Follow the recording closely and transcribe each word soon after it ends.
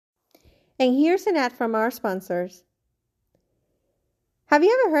And here's an ad from our sponsors. Have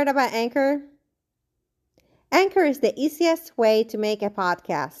you ever heard about Anchor? Anchor is the easiest way to make a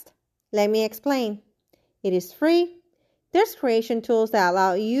podcast. Let me explain. It is free. There's creation tools that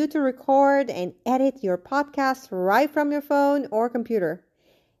allow you to record and edit your podcast right from your phone or computer.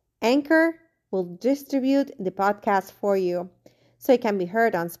 Anchor will distribute the podcast for you so it can be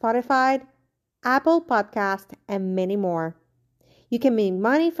heard on Spotify, Apple Podcast, and many more. You can make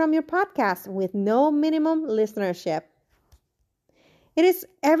money from your podcast with no minimum listenership. It is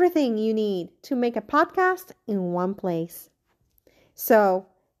everything you need to make a podcast in one place. So,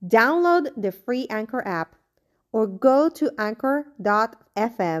 download the free Anchor app or go to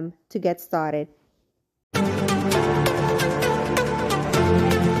anchor.fm to get started.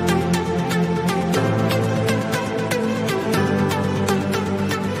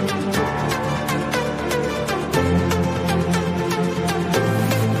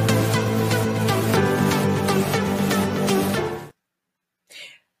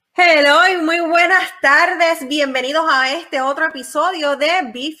 Hello y muy buenas tardes. Bienvenidos a este otro episodio de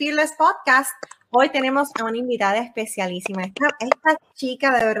Be Fearless Podcast. Hoy tenemos a una invitada especialísima. Esta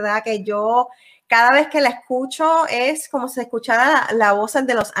chica de verdad que yo cada vez que la escucho es como si escuchara la voz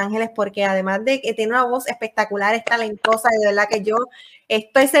de Los Ángeles, porque además de que tiene una voz espectacular, es talentosa y de verdad que yo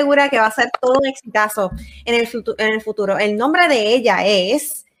estoy segura que va a ser todo un exitazo en el futuro. El nombre de ella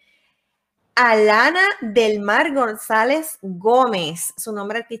es Alana del Mar González Gómez. Su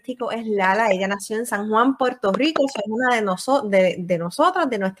nombre artístico es Lala. Ella nació en San Juan, Puerto Rico. Es una de nosotros,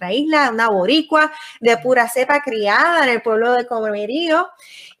 de nuestra isla, una boricua de pura cepa criada en el pueblo de Comerío.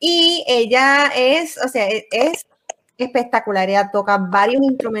 Y ella es espectacular. Ella toca varios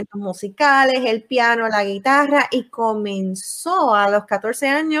instrumentos musicales, el piano, la guitarra, y comenzó a los 14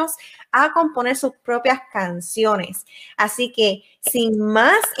 años a componer sus propias canciones. Así que sin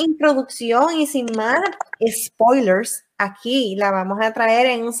más introducción y sin más spoilers, aquí la vamos a traer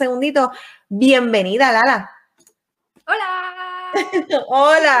en un segundito. Bienvenida, Lala. ¡Hola!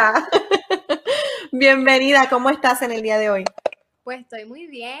 Hola. Bienvenida. ¿Cómo estás en el día de hoy? Pues estoy muy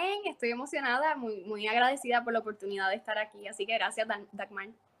bien, estoy emocionada, muy agradecida por la oportunidad de estar aquí. Así que gracias, Dagmar.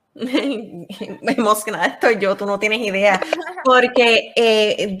 Emocionada estoy yo, tú no tienes idea, porque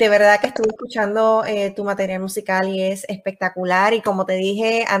de verdad que estuve escuchando tu material musical y es espectacular, y como te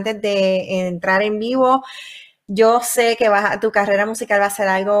dije antes de entrar en vivo, yo sé que tu carrera musical va a ser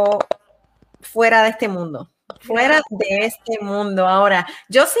algo fuera de este mundo. Fuera de este mundo. Ahora,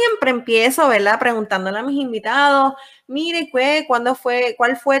 yo siempre empiezo, ¿verdad? Preguntándole a mis invitados, mire,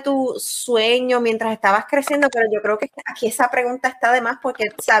 ¿cuál fue tu sueño mientras estabas creciendo? Pero yo creo que aquí esa pregunta está de más porque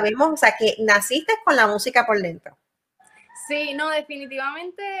sabemos, o sea, que naciste con la música por dentro. Sí, no,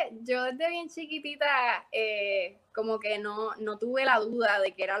 definitivamente yo desde bien chiquitita como que no tuve la duda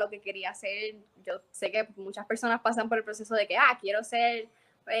de qué era lo que quería hacer. Yo sé que muchas personas pasan por el proceso de que, quiero ser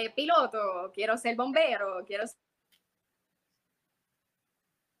piloto, quiero ser bombero,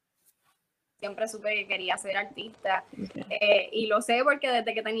 siempre supe que quería ser artista. Y lo sé porque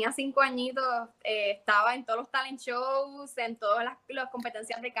desde que tenía 5 añitos estaba en todos los talent shows, en todas las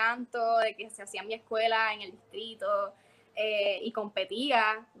competencias de canto, de que se hacía en mi escuela, en el distrito, y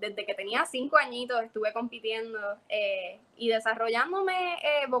competía. Desde que tenía 5 añitos estuve compitiendo y desarrollándome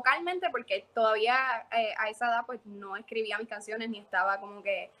vocalmente, porque todavía a esa edad pues no escribía mis canciones ni estaba como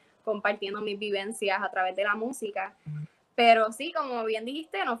que compartiendo mis vivencias a través de la música. Pero sí, como bien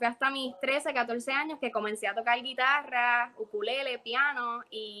dijiste, no fue hasta mis 13, 14 años que comencé a tocar guitarra, ukulele, piano,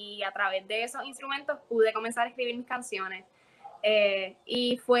 y a través de esos instrumentos pude comenzar a escribir mis canciones.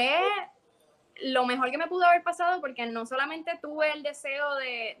 Y fue lo mejor que me pudo haber pasado, porque no solamente tuve el deseo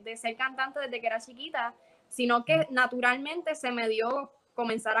de ser cantante desde que era chiquita, sino que naturalmente se me dio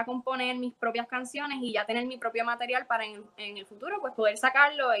comenzar a componer mis propias canciones y ya tener mi propio material para en el futuro pues poder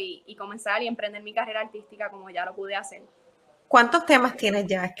sacarlo y comenzar y emprender mi carrera artística como ya lo pude hacer. ¿Cuántos temas tienes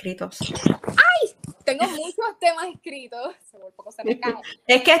ya escritos? ¡Ay! Tengo muchos temas escritos. Por poco se me cae.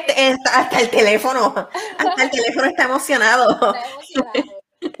 Es que hasta el teléfono está emocionado. Está emocionado.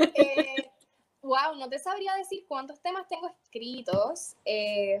 Wow, no te sabría decir cuántos temas tengo escritos,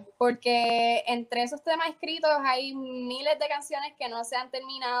 porque entre esos temas escritos hay miles de canciones que no se han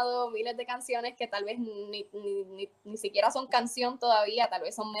terminado, miles de canciones que tal vez ni siquiera son canción todavía, tal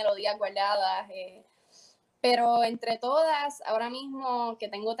vez son melodías guardadas. Pero entre todas, ahora mismo que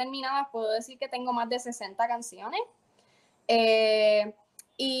tengo terminadas, puedo decir que tengo más de 60 canciones.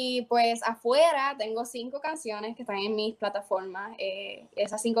 Y pues afuera tengo 5 canciones que están en mis plataformas.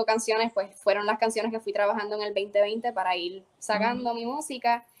 Esas 5 canciones pues fueron las canciones que fui trabajando en el 2020 para ir sacando mi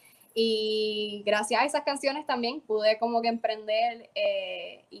música. Y gracias a esas canciones también pude como que emprender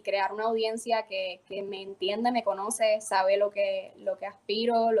y crear una audiencia que me entiende, me conoce, sabe lo que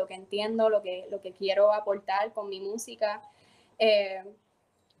aspiro, lo que entiendo, lo que quiero aportar con mi música.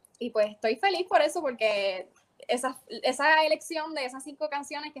 Y pues estoy feliz por eso, porque esa elección de esas 5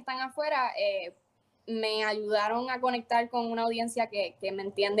 canciones que están afuera me ayudaron a conectar con una audiencia que me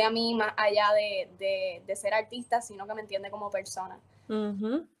entiende a mí más allá de ser artista, sino que me entiende como persona.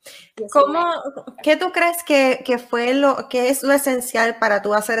 Uh-huh. ¿Qué tú crees que fue que es lo esencial para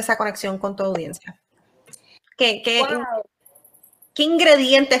tú hacer esa conexión con tu audiencia? ¿Qué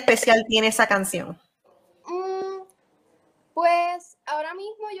ingrediente especial tiene esa canción? Pues ahora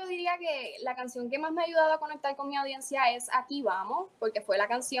mismo yo diría que la canción que más me ha ayudado a conectar con mi audiencia es Aquí Vamos, porque fue la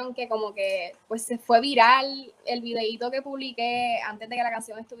canción que como que pues se fue viral. El videíto que publiqué antes de que la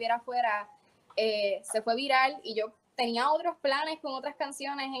canción estuviera afuera se fue viral, y yo tenía otros planes con otras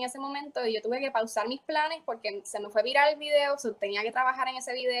canciones en ese momento, y yo tuve que pausar mis planes porque se me fue viral el video, tenía que trabajar en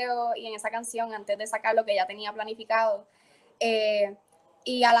ese video y en esa canción antes de sacar lo que ya tenía planificado.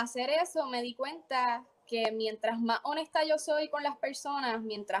 Y al hacer eso me di cuenta que mientras más honesta yo soy con las personas,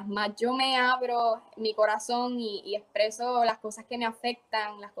 mientras más yo me abro mi corazón y expreso las cosas que me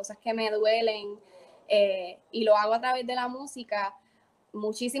afectan, las cosas que me duelen, y lo hago a través de la música,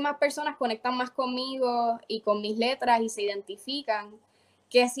 muchísimas personas conectan más conmigo y con mis letras y se identifican,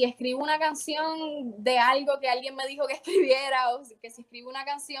 que si escribo una canción de algo que alguien me dijo que escribiera, o que si escribo una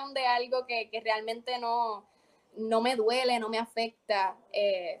canción de algo que realmente no me duele, no me afecta.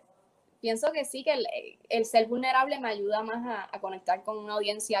 Pienso que sí, que el ser vulnerable me ayuda más a conectar con una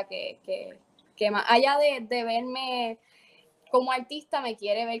audiencia que más allá de verme como artista, me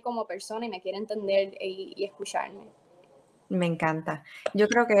quiere ver como persona y me quiere entender y escucharme. Me encanta. Yo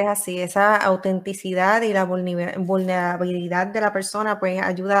creo que es así, esa autenticidad y la vulnerabilidad de la persona pues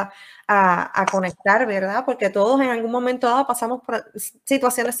ayuda a conectar, ¿verdad? Porque todos en algún momento dado pasamos por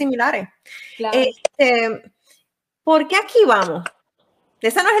situaciones similares. Claro. ¿Por qué Aquí Vamos?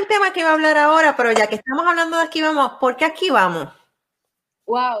 Ese no es el tema que iba a hablar ahora, pero ya que estamos hablando de Aquí Vamos, ¿por qué Aquí Vamos?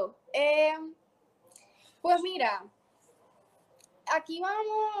 Wow. Pues mira, Aquí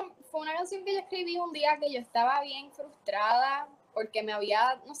Vamos fue una canción que yo escribí un día que yo estaba bien frustrada porque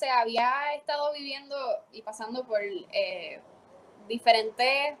había estado viviendo y pasando por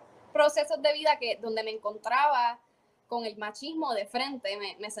diferentes procesos de vida donde me encontraba con el machismo de frente.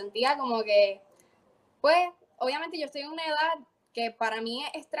 Me sentía como que, pues, obviamente yo estoy en una edad que para mí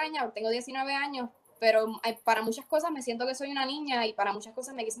es extraña, tengo 19 años, pero para muchas cosas me siento que soy una niña y para muchas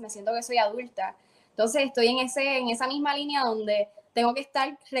cosas me siento que soy adulta. Entonces estoy en esa misma línea donde tengo que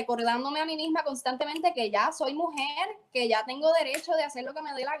estar recordándome a mí misma constantemente que ya soy mujer, que ya tengo derecho de hacer lo que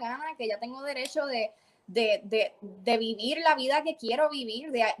me dé la gana, que ya tengo derecho de vivir la vida que quiero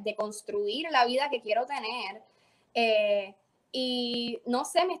vivir, de construir la vida que quiero tener. Y no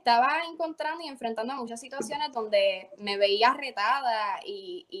sé, me estaba encontrando y enfrentando a muchas situaciones donde me veía retada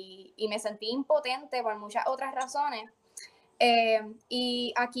y me sentí impotente por muchas otras razones.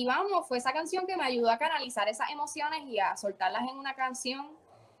 Y Aquí Vamos fue esa canción que me ayudó a canalizar esas emociones y a soltarlas en una canción.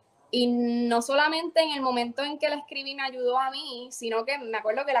 Y no solamente en el momento en que la escribí me ayudó a mí, sino que me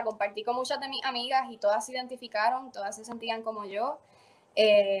acuerdo que la compartí con muchas de mis amigas y todas se identificaron, todas se sentían como yo.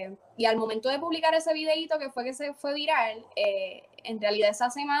 Y al momento de publicar ese videíto que se fue viral, en realidad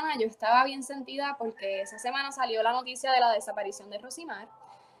esa semana yo estaba bien sentida porque esa semana salió la noticia de la desaparición de Rosimar,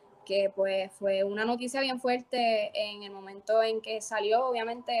 que pues fue una noticia bien fuerte en el momento en que salió,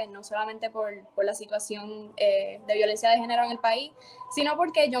 obviamente no solamente por la situación de violencia de género en el país, sino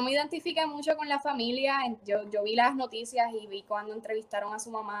porque yo me identifiqué mucho con la familia. Yo vi las noticias y vi cuando entrevistaron a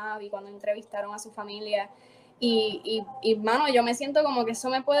su mamá, vi cuando entrevistaron a su familia. Y mano, yo me siento como que eso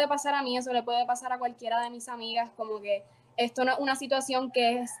me puede pasar a mí, eso le puede pasar a cualquiera de mis amigas, como que esto no es una situación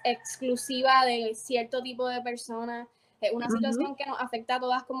que es exclusiva de cierto tipo de personas, es una situación que nos afecta a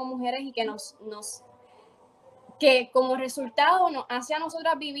todas como mujeres y que que como resultado nos hace a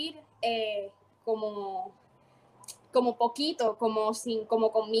nosotras vivir como poquito,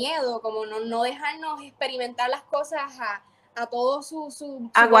 como con miedo, como no dejarnos experimentar las cosas a todo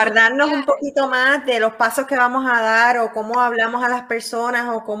su guardarnos un poquito más de los pasos que vamos a dar o cómo hablamos a las personas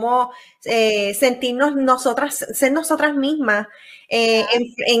o cómo sentirnos ser nosotras mismas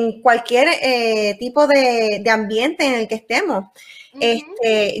en cualquier tipo de ambiente en el que estemos.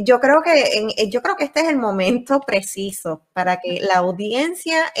 Yo creo que este es el momento preciso para que la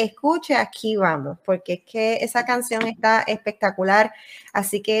audiencia escuche Aquí Vamos, porque es que esa canción está espectacular.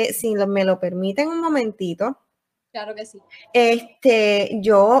 Así que si me lo permiten un momentito. Claro que sí.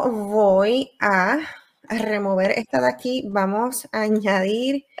 Yo voy a remover esta de aquí. Vamos a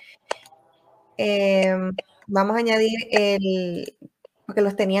añadir vamos a añadir porque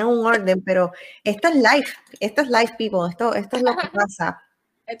los tenía en un orden, pero esto es live, people, esto es lo que pasa.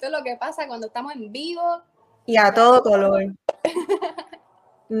 Esto es lo que pasa cuando estamos en vivo. Y a todo color.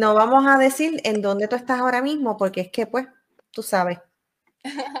 No vamos a decir en dónde tú estás ahora mismo, porque es que, pues, tú sabes.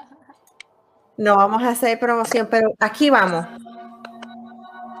 No vamos a hacer promoción, pero aquí vamos.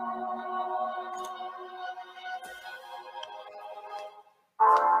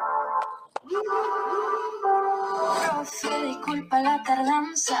 Profe, disculpa la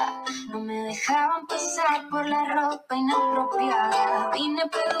tardanza, no me dejaban pasar por la ropa inapropiada. Vine a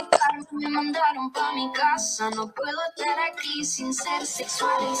educarme, me mandaron pa' mi casa. No puedo estar aquí sin ser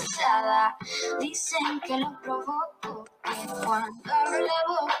sexualizada. Dicen que lo provoco, que cuando abro la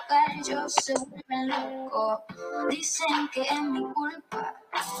boca ellos se vuelven locos. Dicen que es mi culpa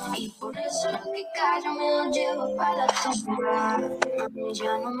y por eso lo que callo me lo llevo para la tumba. A mí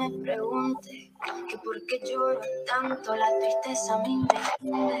ya no me pregunte que por qué lloro tanto, la tristeza a mí me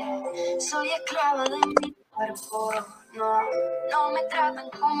hunde. Soy esclava de mi cuerpo, no me tratan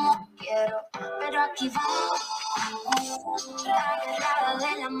como quiero, pero aquí vamos, agarrada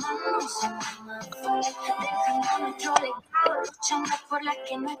de la mano, dejando nuestro legado, luchando por las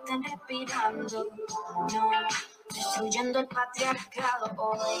que no están respirando, no, destruyendo el patriarcado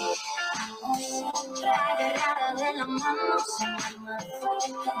hoy. Agarrada de la mano, dejando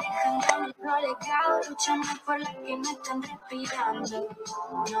nuestro legado, luchando por las que no están respirando,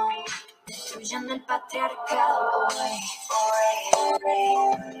 no, destruyendo el patriarcado hoy.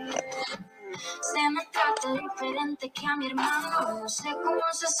 Se me trata diferente que a mi hermano. No sé cómo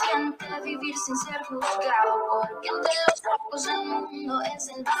se siente vivir sin ser juzgado, porque ante los ojos el mundo es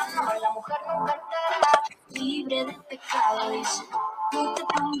en vano. La mujer nunca estará libre de pecado. Dice, no te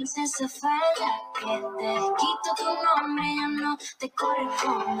pongas esa falda que te quito tu nombre, ya no te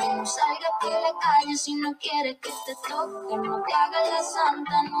corresponde. No salgas por la calle si no quieres que te toquen. No te hagas la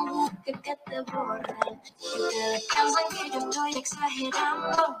santa, no busques que te borren. Que te descansan que yo estoy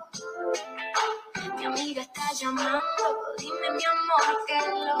exagerando. Mi amiga está llamando, dime mi amor, ¿qué es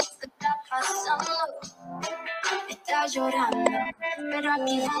lo que está pasando? Está llorando, pero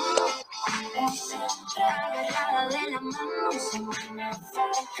aquí vamos, agarrada de la mano, dejando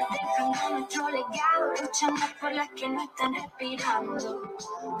nuestro legado, luchando por las que no están respirando,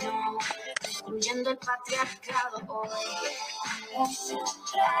 no, destruyendo el patriarcado hoy.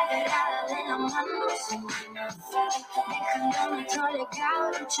 Agarrada de la mano, dejando nuestro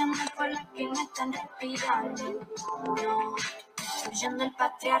legado, luchando por las que no están respirando, no, destruyendo el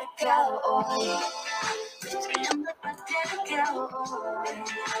patriarcado hoy. Destruyendo el patriarcado hoy.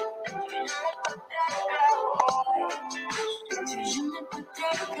 Destruyendo el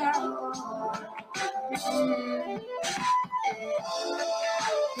patriarcado hoy.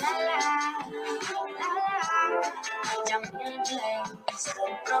 La la, Jamil Blaze,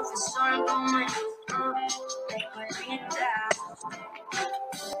 el profesor Gómez, de escuelita,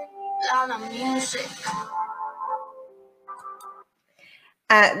 la music.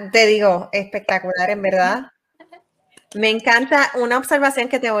 Te digo, espectacular, en verdad. Me encanta una observación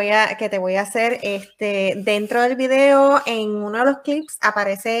que te voy a hacer. Dentro del video, en uno de los clips,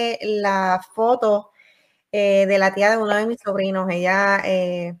 aparece la foto de la tía de uno de mis sobrinos. Ella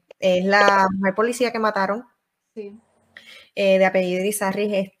es la mujer policía que mataron, Sí. de apellido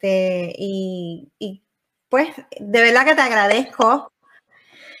Irizarry. Y pues, de verdad que te agradezco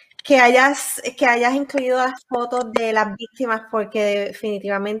que hayas incluido las fotos de las víctimas, porque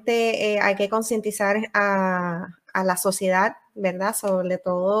definitivamente hay que concientizar a la sociedad, ¿verdad? Sobre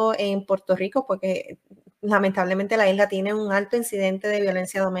todo en Puerto Rico, porque lamentablemente la isla tiene un alto incidente de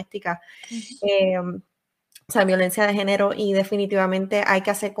violencia doméstica, o sea, violencia de género, y definitivamente hay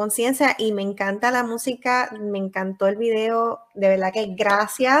que hacer conciencia. Y me encanta la música, me encantó el video, de verdad que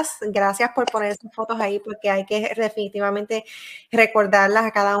gracias por poner esas fotos ahí, porque hay que definitivamente recordarlas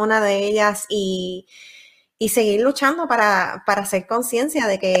a cada una de ellas y seguir luchando para hacer conciencia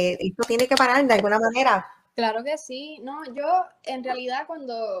de que esto tiene que parar de alguna manera. Claro que sí. No, yo en realidad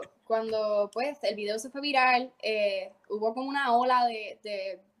cuando pues el video se fue viral, hubo como una ola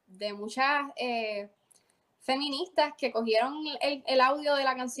de muchas feministas que cogieron el audio de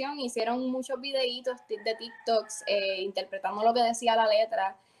la canción e hicieron muchos videitos de TikToks interpretando lo que decía la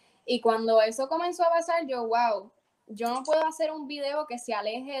letra. Y cuando eso comenzó a pasar, yo, wow, yo no puedo hacer un video que se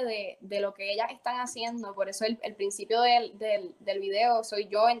aleje de lo que ellas están haciendo. Por eso el principio del video soy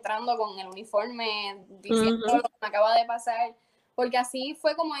yo entrando con el uniforme diciendo lo que me acaba de pasar, porque así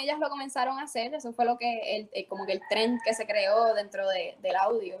fue como ellas lo comenzaron a hacer. Eso fue lo que como que el trend que se creó dentro del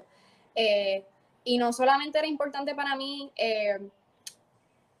audio. Y no solamente era importante para mí,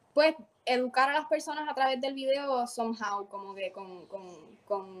 pues educar a las personas a través del video somehow, como que con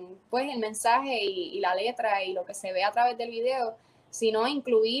pues el mensaje y la letra y lo que se ve a través del video, sino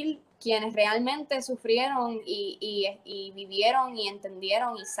incluir quienes realmente sufrieron y vivieron y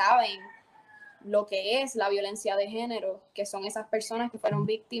entendieron y saben lo que es la violencia de género, que son esas personas que fueron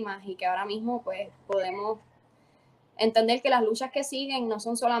víctimas y que ahora mismo pues podemos entender que las luchas que siguen no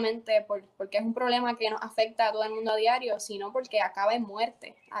son solamente porque es un problema que nos afecta a todo el mundo a diario, sino porque acaba en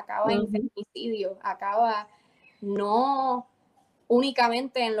muerte, acaba en feminicidio, acaba no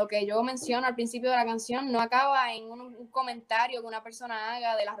únicamente en lo que yo menciono al principio de la canción, no acaba en un comentario que una persona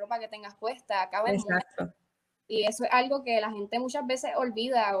haga de la ropa que tengas puesta, acaba en muerte. Y eso es algo que la gente muchas veces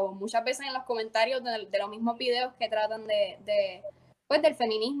olvida, o muchas veces en los comentarios de los mismos videos que tratan pues, del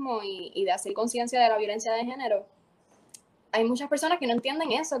feminismo y de hacer conciencia de la violencia de género. Hay muchas personas que no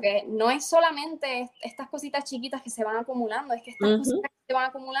entienden eso, que no es solamente estas cositas chiquitas que se van acumulando, es que estas cositas que se van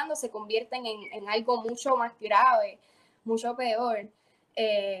acumulando se convierten en algo mucho más grave, mucho peor.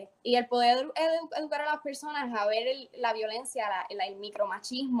 Y el poder educar a las personas a ver la violencia, el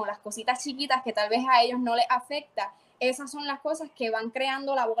micromachismo, las cositas chiquitas que tal vez a ellos no les afecta, esas son las cosas que van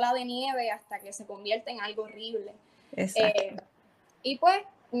creando la bola de nieve hasta que se convierte en algo horrible. Y pues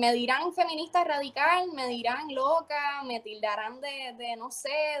me dirán feminista radical, me dirán loca, me tildarán de no sé,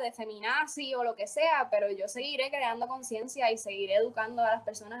 de feminazi o lo que sea, pero yo seguiré creando conciencia y seguiré educando a las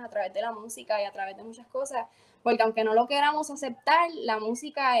personas a través de la música y a través de muchas cosas, porque aunque no lo queramos aceptar, la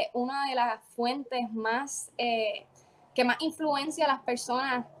música es una de las fuentes más que más influencia a las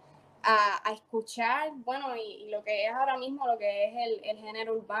personas a escuchar, bueno, y lo que es ahora mismo, lo que es el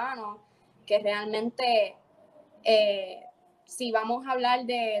género urbano, que realmente... si vamos a hablar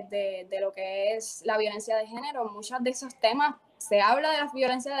de lo que es la violencia de género, muchos de esos temas se habla de la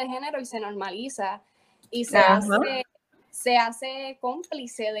violencia de género y se normaliza y se hace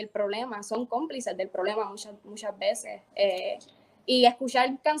cómplice del problema, son cómplices del problema muchas veces. Y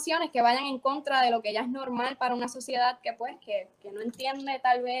escuchar canciones que vayan en contra de lo que ya es normal para una sociedad que no entiende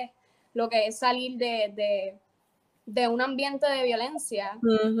tal vez lo que es salir de un ambiente de violencia.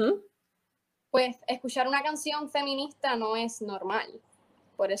 Pues escuchar una canción feminista no es normal.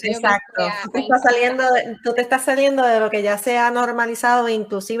 Por eso exacto. Tú te estás saliendo de lo que ya se ha normalizado,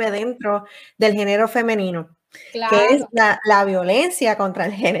 inclusive dentro del género femenino, claro, que es la violencia contra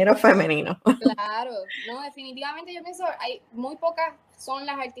el género femenino. Claro, no, definitivamente yo pienso, muy pocas son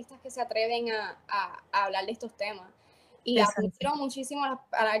las artistas que se atreven a hablar de estos temas. Y admiro muchísimo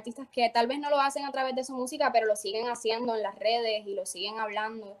a las artistas que tal vez no lo hacen a través de su música, pero lo siguen haciendo en las redes y lo siguen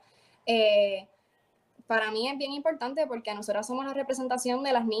hablando. Para mí es bien importante porque nosotras somos la representación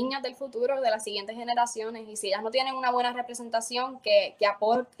de las niñas del futuro, de las siguientes generaciones, y si ellas no tienen una buena representación que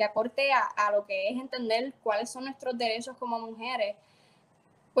aporte a lo que es entender cuáles son nuestros derechos como mujeres,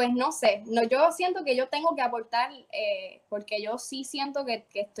 pues no sé, yo siento que yo tengo que aportar, porque yo sí siento que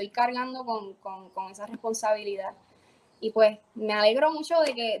estoy cargando con esa responsabilidad. Y pues me alegro mucho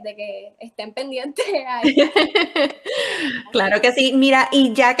de que estén pendientes ahí. Claro que sí. Mira,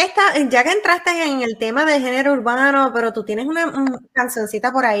 y ya que entraste en el tema de género urbano, pero tú tienes una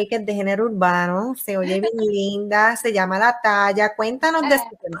cancioncita por ahí que es de género urbano, se oye bien linda, se llama La Talla. Cuéntanos de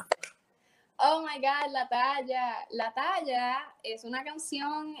este tema. Oh my God, La Talla. La Talla es una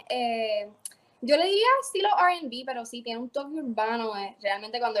canción, yo le diría estilo R&B, pero sí tiene un toque urbano.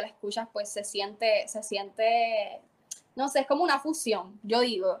 Realmente cuando la escuchas, pues se siente, no sé, es como una fusión, yo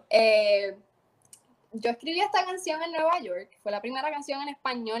digo. Yo escribí esta canción en Nueva York, fue la primera canción en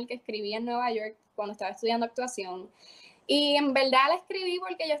español que escribí en Nueva York cuando estaba estudiando actuación. Y en verdad la escribí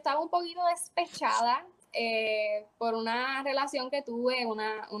porque yo estaba un poquito despechada por una relación que tuve,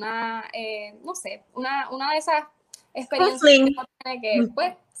 no sé, una de esas experiencias que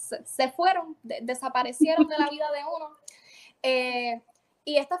pues se fueron, desaparecieron de la vida de uno.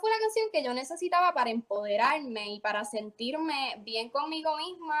 Y esta fue la canción que yo necesitaba para empoderarme y para sentirme bien conmigo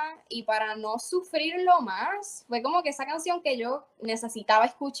misma y para no sufrirlo más. Fue como que esa canción que yo necesitaba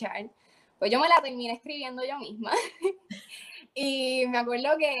escuchar, pues yo me la terminé escribiendo yo misma. Y me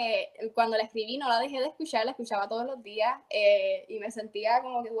acuerdo que cuando la escribí no la dejé de escuchar, la escuchaba todos los días y me sentía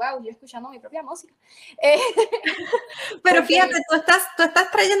como que, wow, yo escuchando mi propia música. Pero fíjate, tú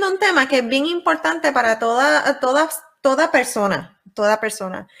estás trayendo un tema que es bien importante para toda persona.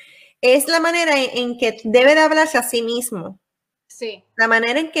 Es la manera en que debe de hablarse a sí mismo. Sí. La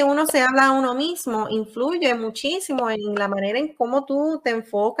manera en que uno se habla a uno mismo influye muchísimo en la manera en cómo tú te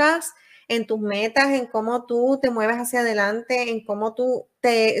enfocas en tus metas, en cómo tú te mueves hacia adelante, en cómo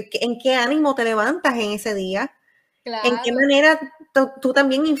en qué ánimo te levantas en ese día. Claro. En qué manera tú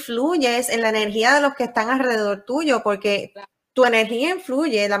también influyes en la energía de los que están alrededor tuyo, porque tu energía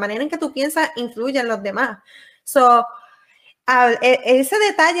influye, la manera en que tú piensas influye en los demás. So, ese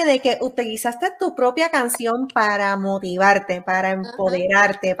detalle de que utilizaste tu propia canción para motivarte, para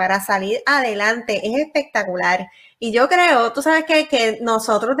empoderarte, para salir adelante, es espectacular. Y yo creo, tú sabes que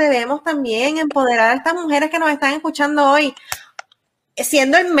nosotros debemos también empoderar a estas mujeres que nos están escuchando hoy.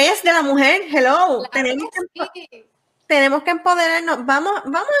 Siendo el mes de la mujer, hello, tenemos que empoderarnos. Vamos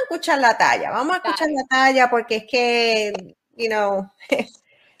a escuchar la talla, porque es que, you know,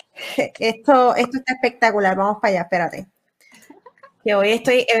 esto está espectacular. Vamos para allá, espérate. Que hoy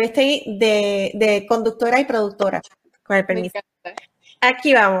estoy de conductora y productora, con el permiso.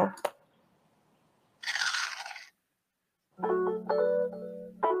 Aquí vamos.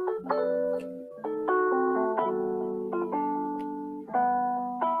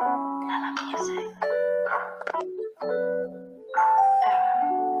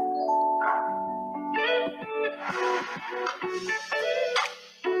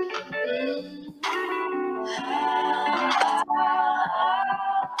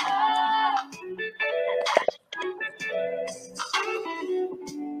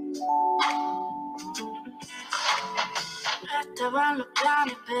 Estaban los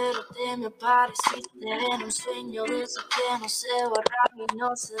planes, pero te me apareciste en un sueño de esos que no se borran y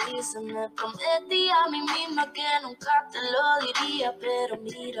no se dicen. Me prometí a mí misma que nunca te lo diría, pero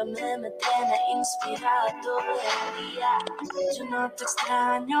mírame, me tienes inspirada todo el día. Yo no te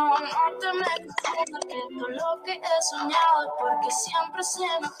extraño, no te me confundas, que todo lo que he soñado es porque siempre se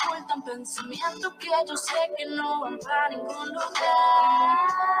me ocultan pensamientos que yo sé que no van para ningún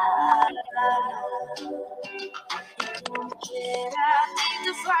lugar. Como quiera,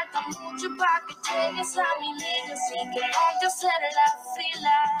 te falta mucho para que llegues a mi liga, así que ponte a hacer la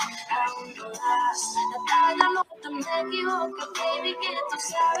fila. Aún no das la talla, no te me equivoques, baby, que tú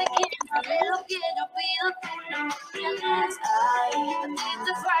sabes que no es lo que yo pido, tú lo tienes. Ay, a ti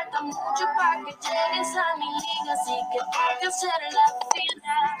te falta mucho para que llegues a mi liga, así que ponte a hacer la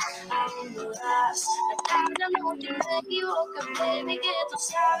fila. Aún no das la talla, no te me equivoques, baby, que tú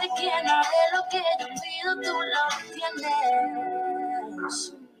sabes que no es lo que yo pido, tú lo tienes.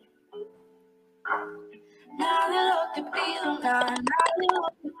 Nada de lo que pido, nada de lo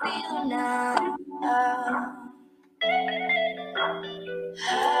que pido, nada.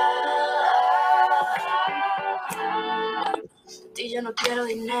 De ti yo no quiero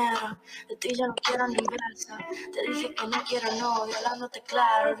dinero, de ti yo no quiero ni beso. Te dije que no quiero novio, hablándote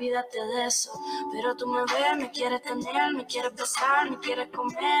claro, olvídate de eso. Pero tú me ves, me quieres tener, me quieres besar, me quieres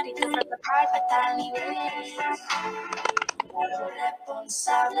comer y te trata para estar al nivel.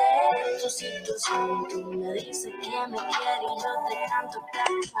 Responsable de tu situación, tú me dices que me quieres y yo te canto esta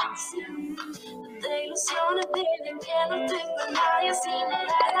canción. No te ilusiones, baby, que no estoy con nadie, si me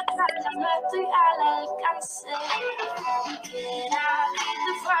da la cara no estoy al alcance. Como quiera, y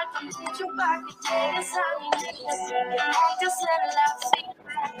te falta mucho para que llegues a mi vida, así que ponte a hacer la fila.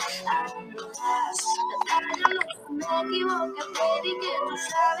 Aún no das la talla, no me equivoques, baby, que tú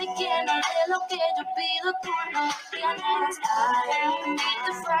sabes que no es lo que yo pido, tú no tienes. Ay, y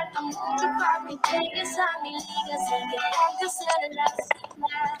te falta mucho para que llegues a mi liga, así que ponte a hacer la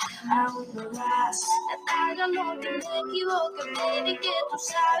fila. Aún no das la talla, no te me equivoques, baby, que tú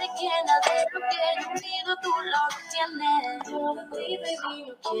sabes que nada de lo que yo pido, tú lo tienes. Yo de ti, baby,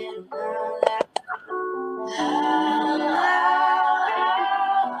 no quiero nada.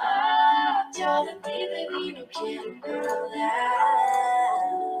 Yo de ti, baby, no quiero nada.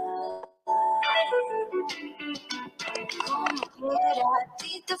 Como quiera, a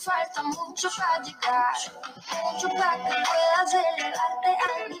ti te falta mucho para llegar, mucho para que puedas elevarte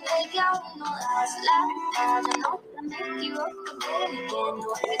al nivel que aún no das la talla. No te me equivoques, baby, que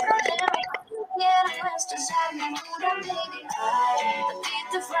no hay problema. Quiero estresarme dura, baby. Ay, a ti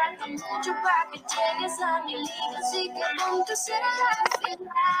te falta mucho para que llegues a mi liga, así que ponte a hacer la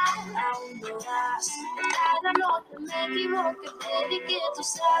final. Aún no das nada, no te me equivoques, baby, que tú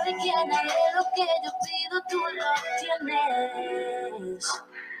sabes que nada de lo que yo pido, tú lo tienes.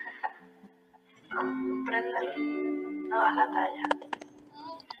 Comprende, no das la talla.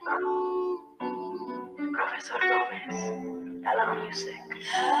 Profesor Gómez, a la music.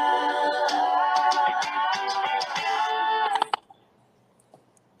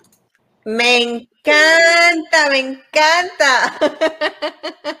 Me encanta, me encanta.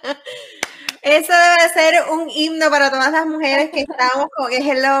 Eso debe ser un himno para todas las mujeres que estamos con el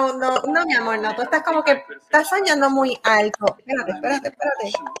hello. No, mi amor, no. Tú estás como que estás soñando muy alto. Espérate.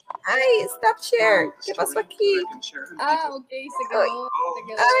 Ay, stop share. ¿Qué pasó aquí? Ok, se quedó.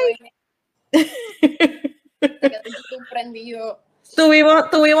 Se quedó prendido.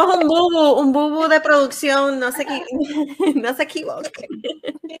 Tuvimos un bubu de producción, no se equivoque.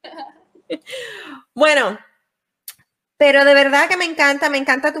 Bueno, pero de verdad que me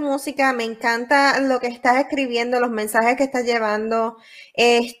encanta tu música, me encanta lo que estás escribiendo, los mensajes que estás llevando.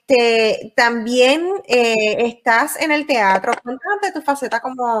 También estás en el teatro. Cuéntanos de tu faceta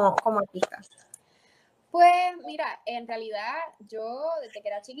como artista. Pues mira, en realidad yo desde que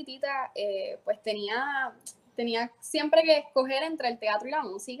era chiquitita, pues tenía siempre que escoger entre el teatro y la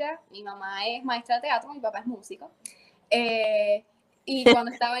música. Mi mamá es maestra de teatro, mi papá es músico. Y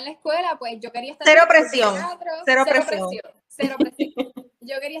cuando estaba en la escuela, pues yo quería estar Cero en el club presión, de teatro. cero Cero presión.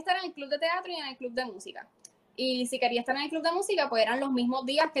 Yo quería estar en el club de teatro y en el club de música. Y si quería estar en el club de música, pues eran los mismos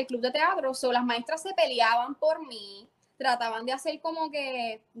días que el club de teatro. So, las maestras se peleaban por mí, trataban de hacer como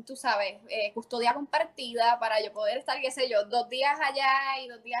que, tú sabes, custodia compartida para yo poder estar, qué sé yo, 2 días allá y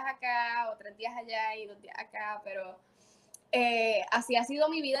 2 días acá, o 3 días allá y 2 días acá, pero así ha sido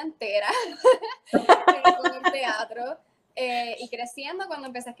mi vida entera con el teatro. Y creciendo, cuando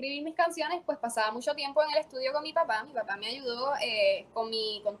empecé a escribir mis canciones, pues pasaba mucho tiempo en el estudio con mi papá. Mi papá me ayudó con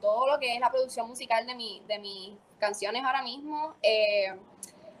todo lo que es la producción musical de mis canciones ahora mismo.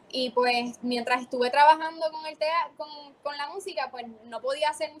 Y pues mientras estuve trabajando con el teatro, con la música, pues no podía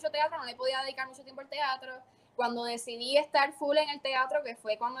hacer mucho teatro, no le podía dedicar mucho tiempo al teatro. Cuando decidí estar full en el teatro, que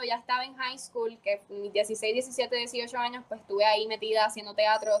fue cuando ya estaba en high school, que mis 16, 17, 18 años, pues estuve ahí metida haciendo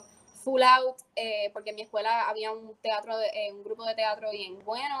teatro full out, porque en mi escuela había un grupo de teatro bien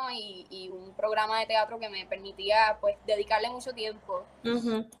bueno y un programa de teatro que me permitía pues dedicarle mucho tiempo.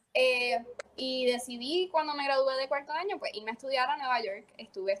 Uh-huh. Y decidí cuando me gradué de 4º año pues irme a estudiar a Nueva York.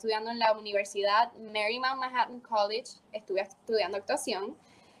 Estuve estudiando en la Universidad Marymount Manhattan College, estuve estudiando actuación.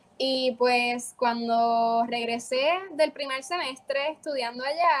 Y pues cuando regresé del primer semestre estudiando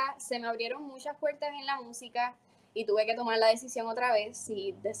allá, se me abrieron muchas puertas en la música y tuve que tomar la decisión otra vez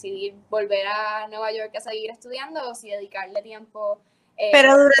si decidir volver a Nueva York a seguir estudiando o si dedicarle tiempo.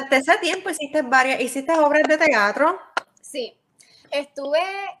 Pero durante ese tiempo hiciste obras de teatro. Sí, estuve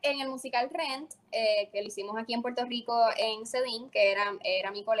en el musical Rent, que lo hicimos aquí en Puerto Rico en CEDIN, que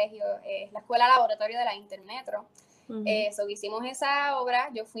era mi colegio, la escuela laboratorio de la Intermetro. Uh-huh. So hicimos esa obra,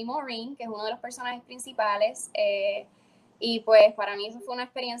 yo fui Maureen, que es uno de los personajes principales, y pues para mí eso fue una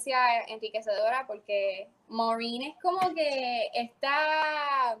experiencia enriquecedora porque Maureen es como que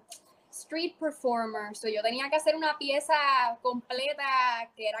esta street performer, so yo tenía que hacer una pieza completa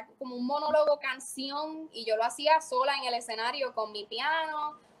que era como un monólogo canción y yo lo hacía sola en el escenario con mi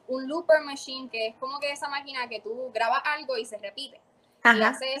piano, un looper machine, que es como que esa máquina que tú grabas algo y se repite. Ajá. Y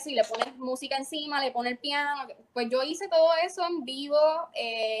hace eso y le pones música encima, le pones el piano. Pues yo hice todo eso en vivo,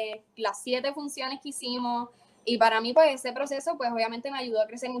 las 7 funciones que hicimos. Y para mí, pues ese proceso, pues obviamente me ayudó a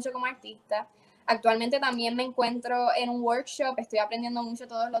crecer mucho como artista. Actualmente también me encuentro en un workshop, estoy aprendiendo mucho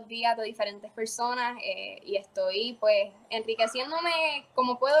todos los días de diferentes personas y estoy pues enriqueciéndome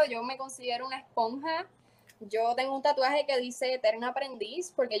como puedo. Yo me considero una esponja. Yo tengo un tatuaje que dice eterna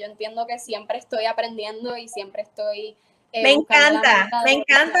aprendiz porque yo entiendo que siempre estoy aprendiendo y siempre estoy... Me encanta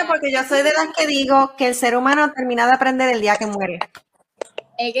porque yo soy de las que digo que el ser humano termina de aprender el día que muere.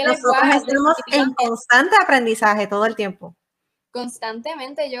 Nosotros estamos en constante aprendizaje todo el tiempo.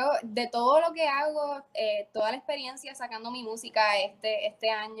 Constantemente, yo de todo lo que hago, toda la experiencia sacando mi música este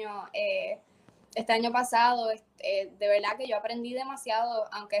año pasado, de verdad que yo aprendí demasiado,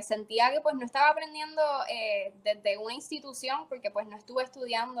 aunque sentía que pues no estaba aprendiendo desde una institución, porque pues no estuve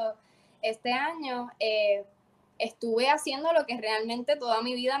estudiando este año, estuve haciendo lo que realmente toda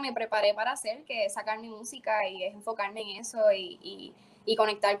mi vida me preparé para hacer, que es sacar mi música y es enfocarme en eso y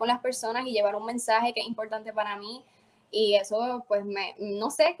conectar con las personas y llevar un mensaje que es importante para mí. Y eso, pues,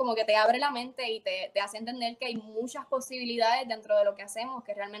 no sé, como que te abre la mente y te hace entender que hay muchas posibilidades dentro de lo que hacemos,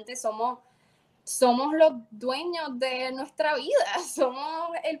 que realmente somos los dueños de nuestra vida, somos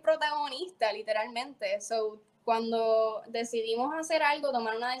el protagonista, literalmente. So, cuando decidimos hacer algo,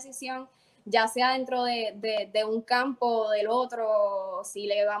 tomar una decisión, ya sea dentro de un campo o del otro, si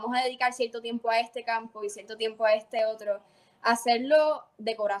le vamos a dedicar cierto tiempo a este campo y cierto tiempo a este otro, hacerlo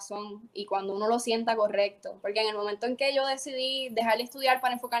de corazón y cuando uno lo sienta correcto, porque en el momento en que yo decidí dejar de estudiar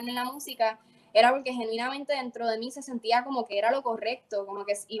para enfocarme en la música, era porque genuinamente dentro de mí se sentía como que era lo correcto, como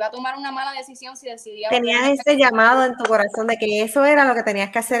que iba a tomar una mala decisión si decidía... Tenías ese llamado en tu corazón de que eso era lo que tenías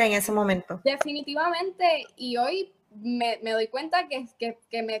que hacer en ese momento. Definitivamente, y hoy me doy cuenta que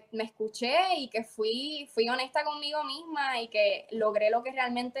me escuché y que fui honesta conmigo misma y que logré lo que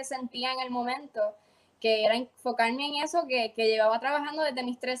realmente sentía en el momento, que era enfocarme en eso, que llevaba trabajando desde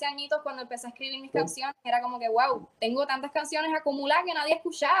mis 13 añitos cuando empecé a escribir mis canciones. Era como que, wow, tengo tantas canciones acumuladas que nadie ha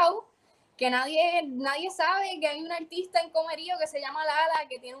escuchado, que nadie sabe que hay un artista en Comerío que se llama Lala,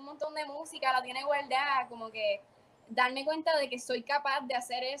 que tiene un montón de música, la tiene guardada, como que darme cuenta de que soy capaz de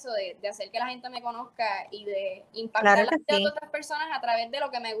hacer eso, de hacer que la gente me conozca y de impactar Claro que la vida sí. de otras personas a través de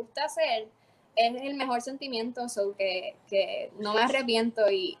lo que me gusta hacer, es el mejor sentimiento, so que no me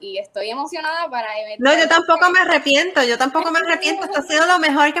arrepiento y estoy emocionada para No, yo tampoco me arrepiento, esto ha sido lo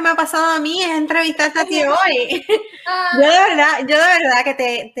mejor que me ha pasado a mí, es entrevistarte a ti hoy. Yo de verdad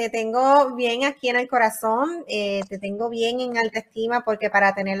que te tengo bien aquí en el corazón, te tengo bien en alta estima, porque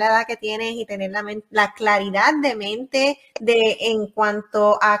para tener la edad que tienes y tener la claridad de mente en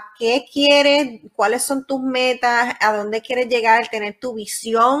cuanto a qué quieres, cuáles son tus metas, a dónde quieres llegar, tener tu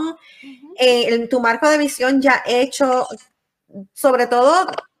visión, en tu marco de visión ya hecho, sobre todo,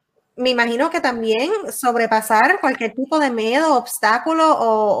 me imagino que también sobrepasar cualquier tipo de miedo, obstáculo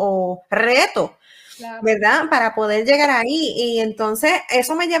o reto, Claro. ¿verdad? Para poder llegar ahí. Y entonces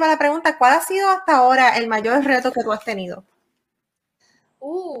eso me lleva a la pregunta, ¿cuál ha sido hasta ahora el mayor reto que tú has tenido?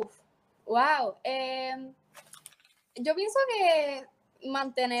 Wow. Yo pienso que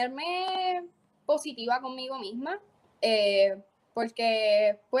mantenerme positiva conmigo misma,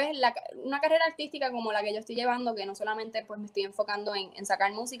 porque pues una carrera artística como la que yo estoy llevando, que no solamente pues me estoy enfocando en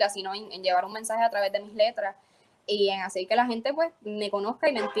sacar música, sino en llevar un mensaje a través de mis letras y en hacer que la gente pues me conozca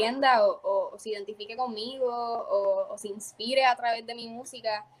y me entienda o se identifique conmigo o se inspire a través de mi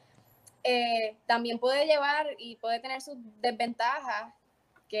música, también puede llevar y puede tener sus desventajas,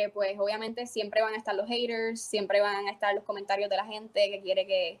 que pues obviamente siempre van a estar los haters, siempre van a estar los comentarios de la gente que quiere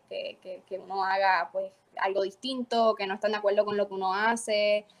que uno haga pues algo distinto, que no están de acuerdo con lo que uno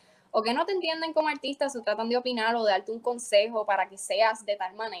hace, o que no te entienden como artista, se tratan de opinar o de darte un consejo para que seas de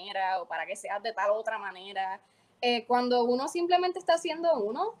tal manera o para que seas de tal otra manera. Cuando uno simplemente está siendo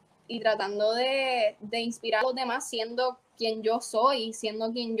uno y tratando de inspirar a los demás siendo quien yo soy,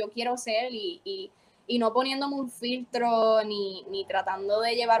 siendo quien yo quiero ser y no poniéndome un filtro ni tratando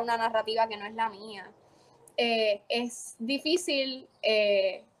de llevar una narrativa que no es la mía. Es difícil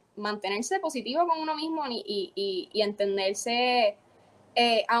mantenerse positivo con uno mismo y entenderse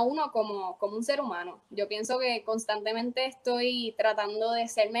a uno como un ser humano. Yo pienso que constantemente estoy tratando de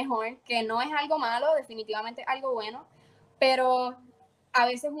ser mejor, que no es algo malo, definitivamente es algo bueno, pero a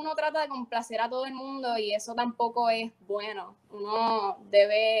veces uno trata de complacer a todo el mundo y eso tampoco es bueno. Uno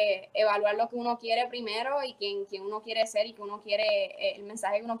debe evaluar lo que uno quiere primero y quién uno quiere ser y que uno quiere, el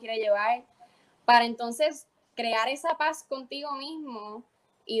mensaje que uno quiere llevar, para entonces crear esa paz contigo mismo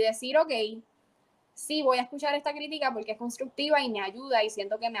y decir, ok, sí, voy a escuchar esta crítica porque es constructiva y me ayuda y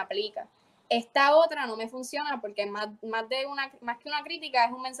siento que me aplica. Esta otra no me funciona porque más que una crítica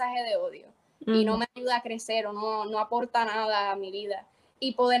es un mensaje de odio y no me ayuda a crecer o no aporta nada a mi vida.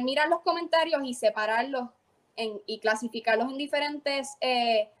 Y poder mirar los comentarios y separarlos y clasificarlos en diferentes,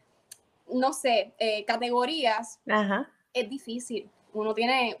 no sé, categorías, es difícil.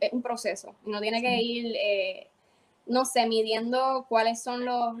 Es un proceso. Uno tiene que ir, no sé, midiendo cuáles son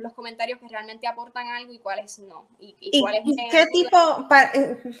los comentarios que realmente aportan algo y cuáles no. ¿Y cuáles qué tipo?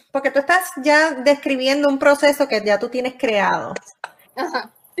 Porque tú estás ya describiendo un proceso que ya tú tienes creado.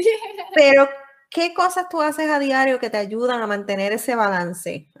 Ajá. Pero, ¿qué cosas tú haces a diario que te ayudan a mantener ese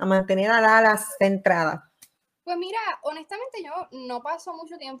balance, a mantener a la centrada? Pues mira, honestamente yo no paso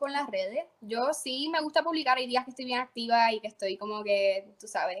mucho tiempo en las redes. Yo sí me gusta publicar, hay días que estoy bien activa y que estoy como que, tú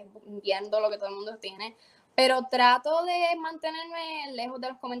sabes, viendo lo que todo el mundo tiene, pero trato de mantenerme lejos de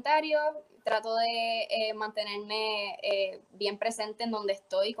los comentarios, trato de mantenerme bien presente en donde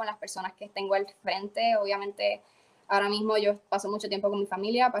estoy con las personas que tengo al frente. Obviamente ahora mismo yo paso mucho tiempo con mi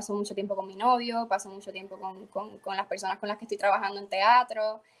familia, paso mucho tiempo con mi novio, paso mucho tiempo con las personas con las que estoy trabajando en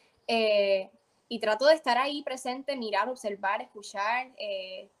teatro. Y trato de estar ahí presente, mirar, observar, escuchar,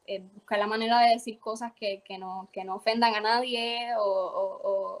 buscar la manera de decir cosas que no ofendan a nadie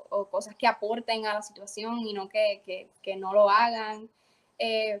o cosas que aporten a la situación y no que no lo hagan.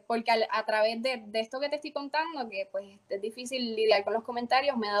 Porque a través de esto que te estoy contando, que pues es difícil lidiar con los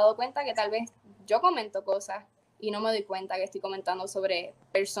comentarios, me he dado cuenta que tal vez yo comento cosas y no me doy cuenta que estoy comentando sobre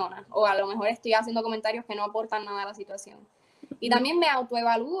personas, o a lo mejor estoy haciendo comentarios que no aportan nada a la situación. Y también me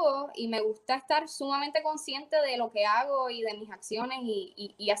autoevalúo y me gusta estar sumamente consciente de lo que hago y de mis acciones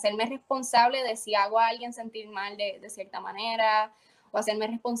y hacerme responsable de si hago a alguien sentir mal de cierta manera, o hacerme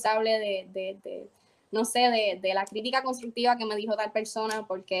responsable no sé, de la crítica constructiva que me dijo tal persona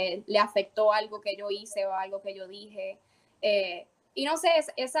porque le afectó algo que yo hice o algo que yo dije. Y no sé,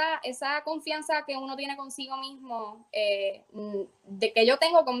 esa confianza que uno tiene consigo mismo, de que yo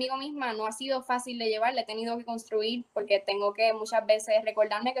tengo conmigo misma, no ha sido fácil de llevar, la he tenido que construir porque tengo que muchas veces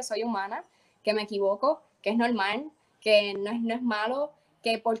recordarme que soy humana, que me equivoco, que es normal, que no es malo,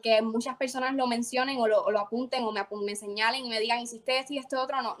 que porque muchas personas lo mencionen o lo apunten o me señalen y me digan, hiciste esto y esto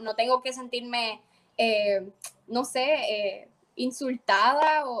otro, no tengo que sentirme, no sé,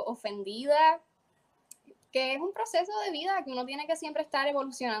 insultada o ofendida, que es un proceso de vida que uno tiene que siempre estar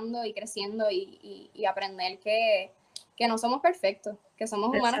evolucionando y creciendo y aprender que no somos perfectos, que somos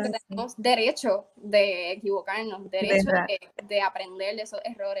humanos, que tenemos derecho de equivocarnos, derecho de aprender de esos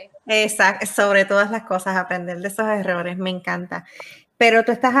errores. Exacto, sobre todas las cosas, aprender de esos errores, me encanta. Pero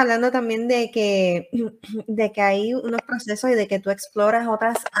tú estás hablando también de que hay unos procesos y de que tú exploras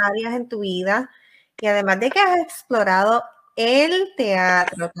otras áreas en tu vida, y además de que has explorado el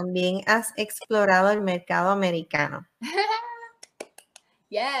teatro, también has explorado el mercado americano.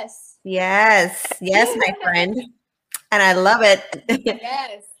 Yes. Yes, my friend. And I love it.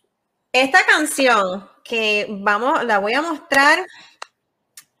 Yes. Esta canción que la voy a mostrar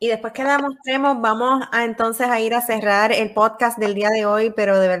y después que la mostremos vamos entonces a ir a cerrar el podcast del día de hoy,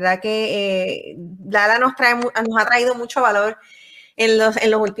 pero de verdad que Lala nos ha traído mucho valor en los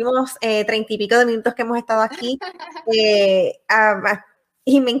últimos 30 y pico de minutos que hemos estado aquí.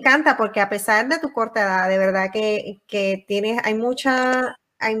 Y me encanta porque a pesar de tu corta edad, de verdad que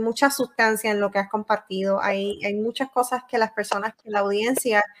hay mucha sustancia en lo que has compartido. Hay muchas cosas que las personas, que la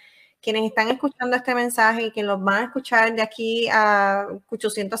audiencia, quienes están escuchando este mensaje y quienes los van a escuchar de aquí a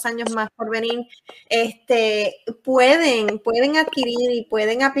 800 años más por venir, pueden adquirir y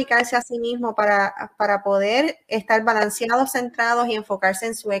pueden aplicarse a sí mismos para poder estar balanceados, centrados y enfocarse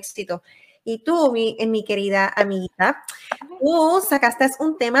en su éxito. Y tú, mi querida amiguita, tú sacaste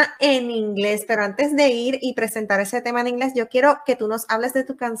un tema en inglés, pero antes de ir y presentar ese tema en inglés, yo quiero que tú nos hables de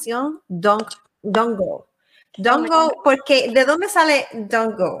tu canción Don't Go. Don't Go, porque ¿de dónde sale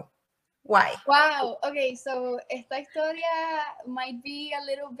Don't Go? Why? Wow, okay, so esta historia might be a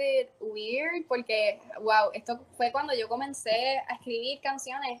little bit weird porque, wow, esto fue cuando yo comencé a escribir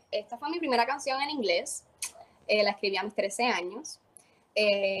canciones. Esta fue mi primera canción en inglés, la escribí a mis 13 años.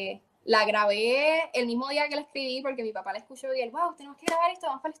 La grabé el mismo día que la escribí porque mi papá la escuchó y él, wow, tenemos que grabar esto,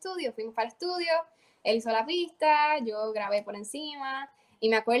 vamos para el estudio. Fuimos para el estudio, él hizo la pista, yo grabé por encima y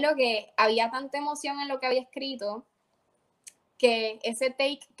me acuerdo que había tanta emoción en lo que había escrito que ese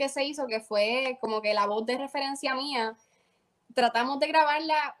take que se hizo, que fue como que la voz de referencia mía, tratamos de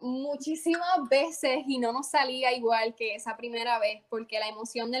grabarla muchísimas veces y no nos salía igual que esa primera vez, porque la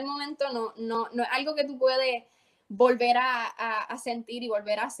emoción del momento no es algo que tú puedes volver a sentir y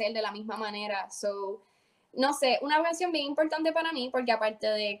volver a hacer de la misma manera. So, no sé, una canción bien importante para mí, porque aparte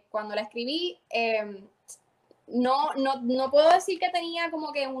de cuando la escribí, no puedo decir que tenía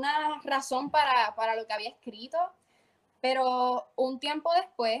como que una razón para lo que había escrito, pero un tiempo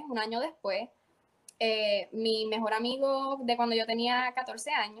después, un año después, mi mejor amigo de cuando yo tenía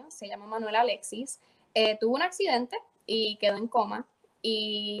 14 años, se llama Manuel Alexis, tuvo un accidente y quedó en coma.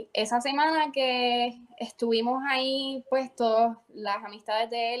 Y esa semana que estuvimos ahí, pues todas las amistades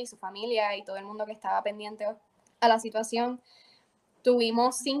de él y su familia y todo el mundo que estaba pendiente a la situación,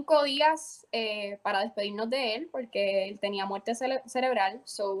 tuvimos 5 días para despedirnos de él porque él tenía muerte cerebral,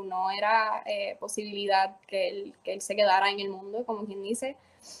 so no era posibilidad que él se quedara en el mundo, como quien dice.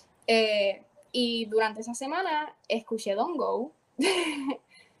 Y durante esa semana escuché Don't Go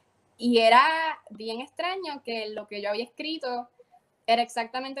y era bien extraño que lo que yo había escrito era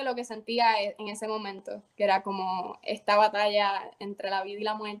exactamente lo que sentía en ese momento, que era como esta batalla entre la vida y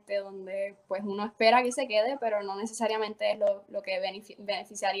la muerte, donde pues uno espera que se quede, pero no necesariamente es lo que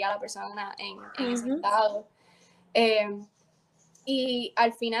beneficiaría a la persona en ese estado. Y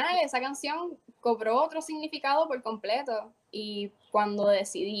al final esa canción cobró otro significado por completo, y cuando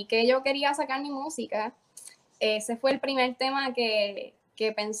decidí que yo quería sacar mi música, ese fue el primer tema que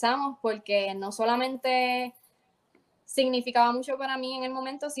pensamos, porque no solamente significaba mucho para mí en el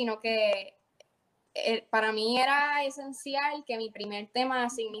momento, sino que para mí era esencial que mi primer tema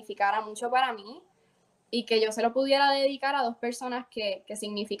significara mucho para mí y que yo se lo pudiera dedicar a 2 personas que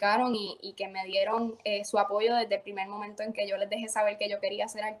significaron y que me dieron su apoyo desde el primer momento en que yo les dejé saber que yo quería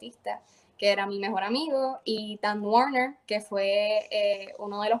ser artista, que era mi mejor amigo, y Dan Warner, que fue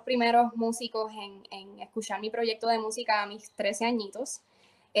uno de los primeros músicos en escuchar mi proyecto de música a mis 13 añitos.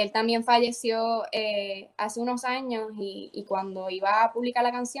 Él también falleció hace unos años y cuando iba a publicar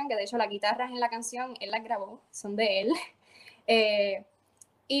la canción, que de hecho las guitarras en la canción él las grabó, son de él.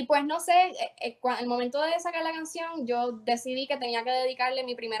 Y pues no sé, el momento de sacar la canción, yo decidí que tenía que dedicarle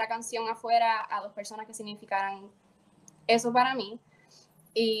mi primera canción afuera a 2 personas que significaran eso para mí.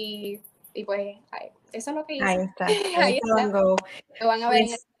 Y pues eso es lo que hice. Ahí está. Ahí está. Lo van a ver en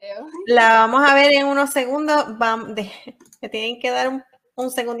el video. La vamos a ver en unos segundos. Me tienen que dar un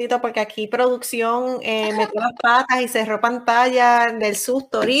un segundito porque aquí producción metió las patas y cerró pantalla del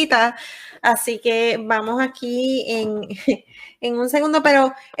susto ahorita. Así que vamos aquí en un segundo,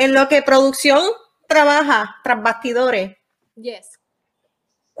 pero en lo que producción trabaja tras bastidores, Yes.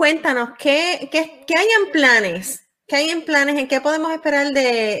 cuéntanos, ¿qué hay en planes? ¿Qué hay en planes? ¿En qué podemos esperar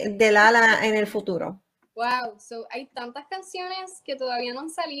de Lala en el futuro? Wow, so hay tantas canciones que todavía no han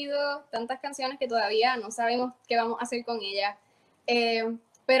salido, tantas canciones que todavía no sabemos qué vamos a hacer con ellas.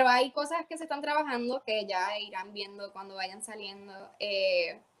 Pero hay cosas que se están trabajando que ya irán viendo cuando vayan saliendo.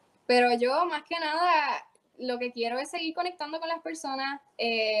 Pero yo, más que nada, lo que quiero es seguir conectando con las personas.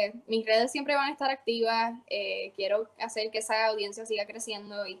 Mis redes siempre van a estar activas. Quiero hacer que esa audiencia siga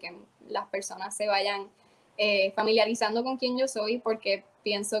creciendo y que las personas se vayan familiarizando con quién yo soy, porque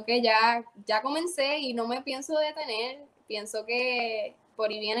pienso que ya comencé y no me pienso detener. Pienso que por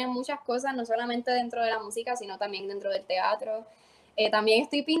ahí vienen muchas cosas, no solamente dentro de la música, sino también dentro del teatro. También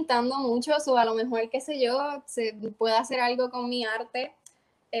estoy pintando mucho, o a lo mejor, qué sé yo, se pueda hacer algo con mi arte.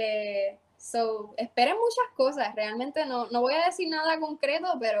 Esperen muchas cosas. Realmente no voy a decir nada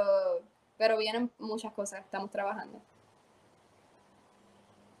concreto, pero vienen muchas cosas. Estamos trabajando.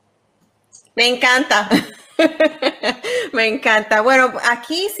 Me encanta. Me encanta. Bueno,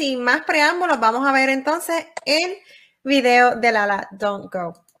 aquí sin más preámbulos vamos a ver entonces el video de Lala Don't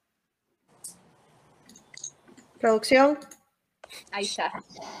Go. Producción. Ahí está.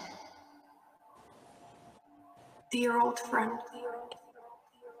 Dear old friend,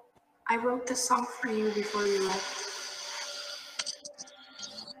 I wrote this song for you before you left,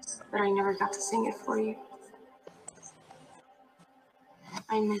 but I never got to sing it for you.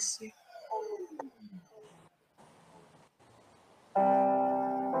 I miss you.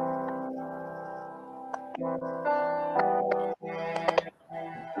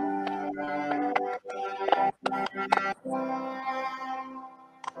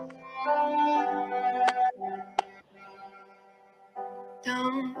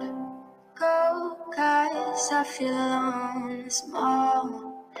 Don't go, 'cause I feel alone,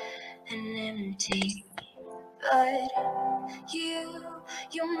 small and empty. But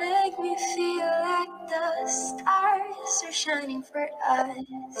you make me feel like the stars are shining for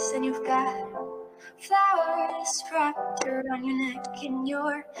us. And you've got flowers wrapped around your neck, and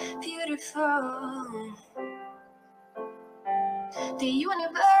you're beautiful. The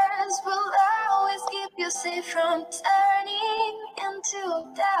universe will always keep you safe from turning into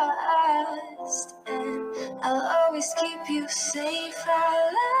dust. And I'll always keep you safe.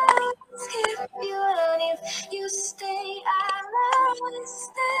 I'll always keep you, and if you stay, I'll always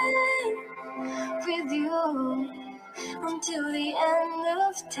stay with you until the end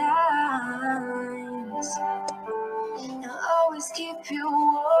of times. I'll always keep you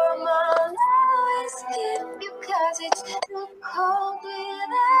warm, I'll always keep you, 'cause it's too cold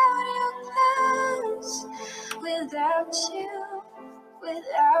without you close. Without you,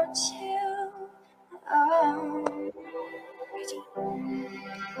 without you. Oh.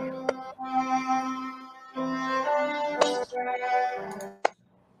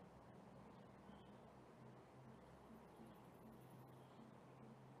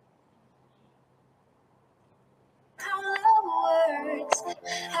 Words,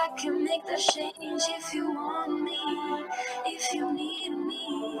 I can make the change if you want me, if you need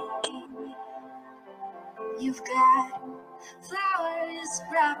me. You've got flowers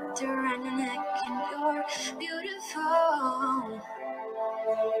wrapped around your neck, and you're beautiful.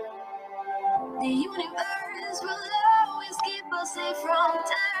 The universe will always keep us safe from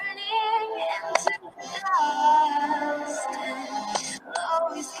turning into dust. And I'll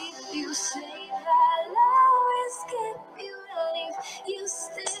always keep you safe. I'll always keep you, and if you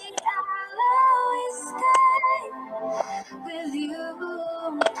stay, I'll always stay with you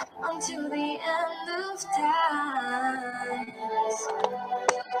until the end of time.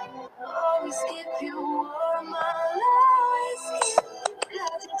 I'll always keep you warm. I'll always keep you,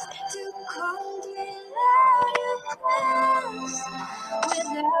 'cause it's too cold without you close.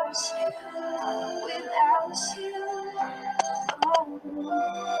 Without you.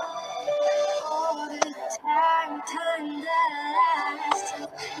 Oh, the time that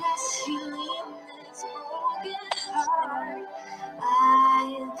last feeling this broken heart.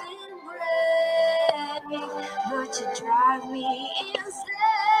 I've been brave, but you drive me insane.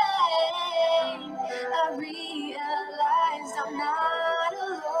 I realized I'm not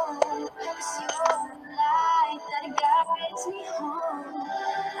alone. It's your light that guides me home.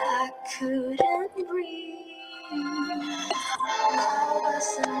 I couldn't breathe. I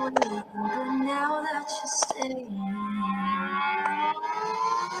wasn't waiting, but now that you're staying,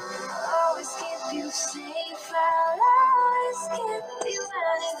 I'll always keep you safe. I'll always keep you,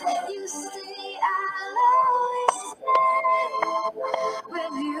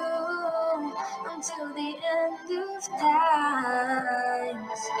 you until the end of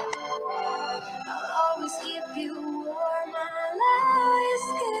times. I'll always keep you warm. I'll always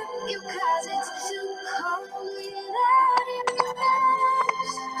keep you 'cause it's too cold without you.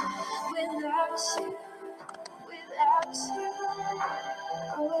 Without you, without you.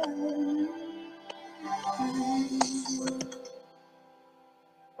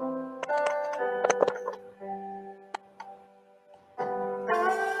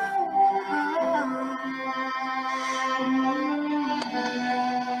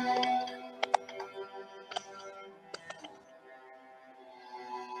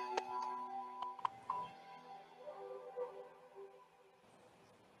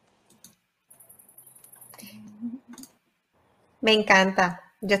 Me encanta.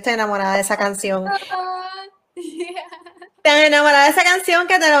 Yo estoy enamorada de esa canción. Yeah. Tan enamorada de esa canción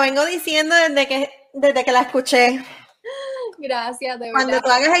que te lo vengo diciendo desde que la escuché. Gracias, de Cuando verdad.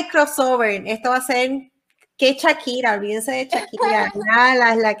 tú hagas el crossover, esto va a ser que Shakira, olvídense de Shakira.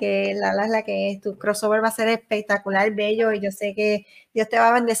 Lala es la que es. Tu crossover va a ser espectacular, bello, y yo sé que Dios te va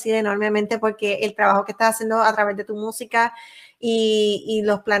a bendecir enormemente porque el trabajo que estás haciendo a través de tu música y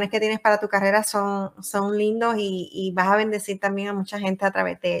los planes que tienes para tu carrera son lindos y vas a bendecir también a mucha gente a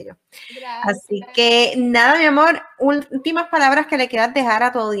través de ellos. Gracias. Así que nada, mi amor, últimas palabras que le quieras dejar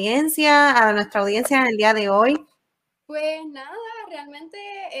a tu audiencia, a nuestra audiencia en el día de hoy. Pues nada, realmente,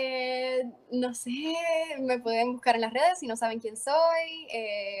 no sé, me pueden buscar en las redes si no saben quién soy,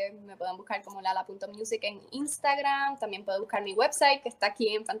 me pueden buscar como lala.music en Instagram, también pueden buscar mi website que está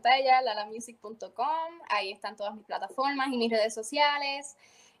aquí en pantalla, lalamusic.com, ahí están todas mis plataformas y mis redes sociales,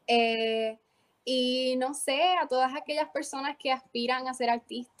 y no sé, a todas aquellas personas que aspiran a ser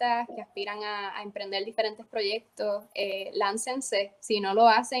artistas, que aspiran a emprender diferentes proyectos, láncense, si no lo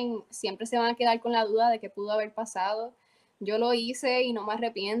hacen, siempre se van a quedar con la duda de qué pudo haber pasado. Yo lo hice y no me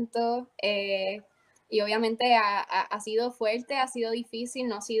arrepiento. Y obviamente ha sido fuerte, ha sido difícil,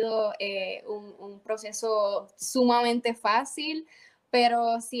 no ha sido un proceso sumamente fácil,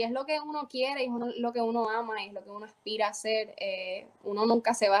 pero si es lo que uno quiere, es lo que uno ama, es lo que uno aspira a hacer, uno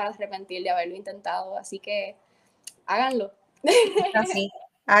nunca se va a arrepentir de haberlo intentado. Así que háganlo. Así.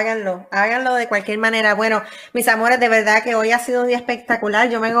 Háganlo de cualquier manera. Bueno, mis amores, de verdad que hoy ha sido un día espectacular.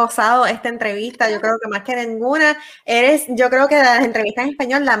 Yo me he gozado esta entrevista. Yo creo que más que ninguna, yo creo que de las entrevistas en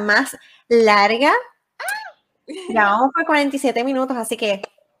español, la más larga. Ya vamos por 47 minutos, así que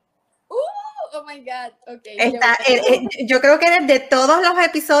Oh my God, ok. yo creo que de todos los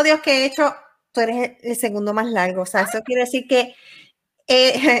episodios que he hecho, tú eres el segundo más largo. O sea, eso quiere decir que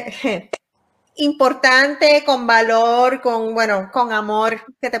importante, con valor, con amor,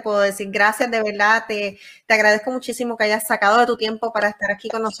 ¿qué te puedo decir? Gracias, de verdad, te agradezco muchísimo que hayas sacado de tu tiempo para estar aquí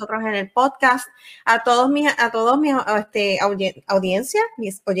con nosotros en el podcast. A todos mis audiencia,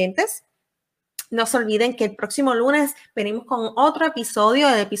 mis oyentes, no se olviden que el próximo lunes venimos con otro episodio,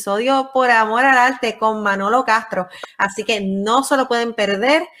 el episodio Por Amor al Arte con Manolo Castro. Así que no se lo pueden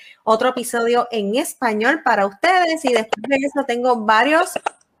perder, otro episodio en español para ustedes, y después de eso tengo varios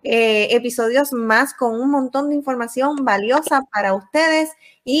episodios más con un montón de información valiosa para ustedes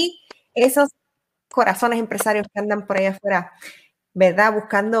y esos corazones empresarios que andan por ahí afuera, ¿verdad?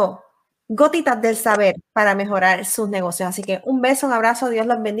 Buscando gotitas del saber para mejorar sus negocios. Así que un beso, un abrazo, Dios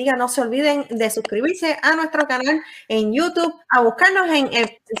los bendiga. No se olviden de suscribirse a nuestro canal en YouTube, a buscarnos en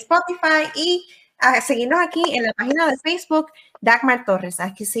Spotify y a seguirnos aquí en la página de Facebook, Dagmar Torres.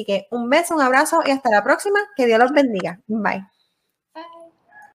 Así que un beso, un abrazo y hasta la próxima. Que Dios los bendiga. Bye.